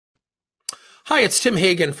Hi, it's Tim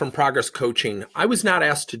Hagen from Progress Coaching. I was not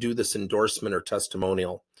asked to do this endorsement or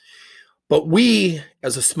testimonial, but we,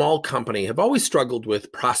 as a small company, have always struggled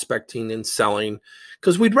with prospecting and selling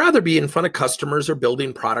because we'd rather be in front of customers or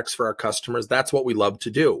building products for our customers. That's what we love to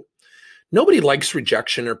do. Nobody likes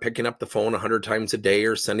rejection or picking up the phone 100 times a day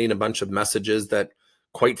or sending a bunch of messages that,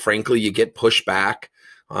 quite frankly, you get pushed back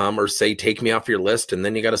or say, take me off your list, and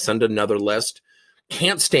then you got to send another list.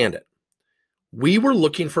 Can't stand it. We were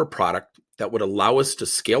looking for a product that would allow us to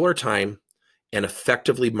scale our time and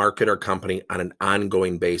effectively market our company on an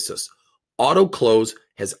ongoing basis. Autoklose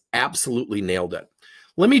has absolutely nailed it.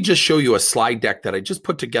 Let me just show you a slide deck that I just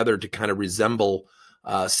put together to kind of resemble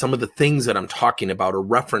some of the things that I'm talking about or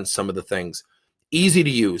reference some of the things. Easy to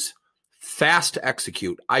use, fast to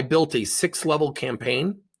execute. I built a 6-level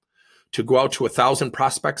campaign to go out to 1,000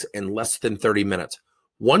 prospects in less than 30 minutes.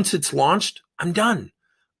 Once it's launched, I'm done.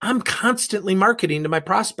 I'm constantly marketing to my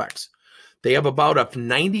prospects. They have about a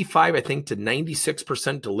 95, I think, to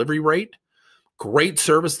 96% delivery rate. Great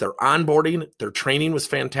service. Their onboarding, their training was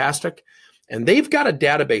fantastic. And they've got a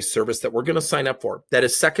database service that we're going to sign up for that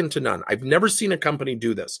is second to none. I've never seen a company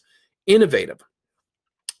do this. Innovative.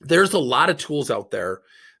 There's a lot of tools out there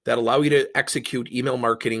that allow you to execute email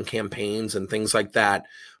marketing campaigns and things like that.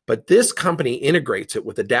 But this company integrates it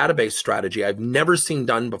with a database strategy I've never seen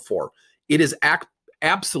done before. It is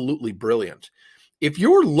absolutely brilliant. If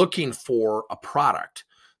you're looking for a product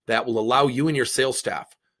that will allow you and your sales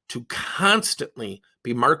staff to constantly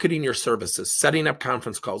be marketing your services, setting up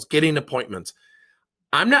conference calls, getting appointments,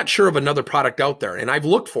 I'm not sure of another product out there, and I've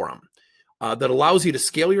looked for them, that allows you to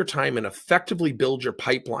scale your time and effectively build your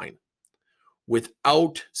pipeline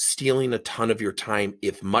without stealing a ton of your time,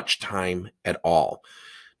 if much time at all.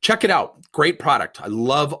 Check it out. Great product. I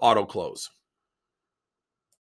love Autoklose.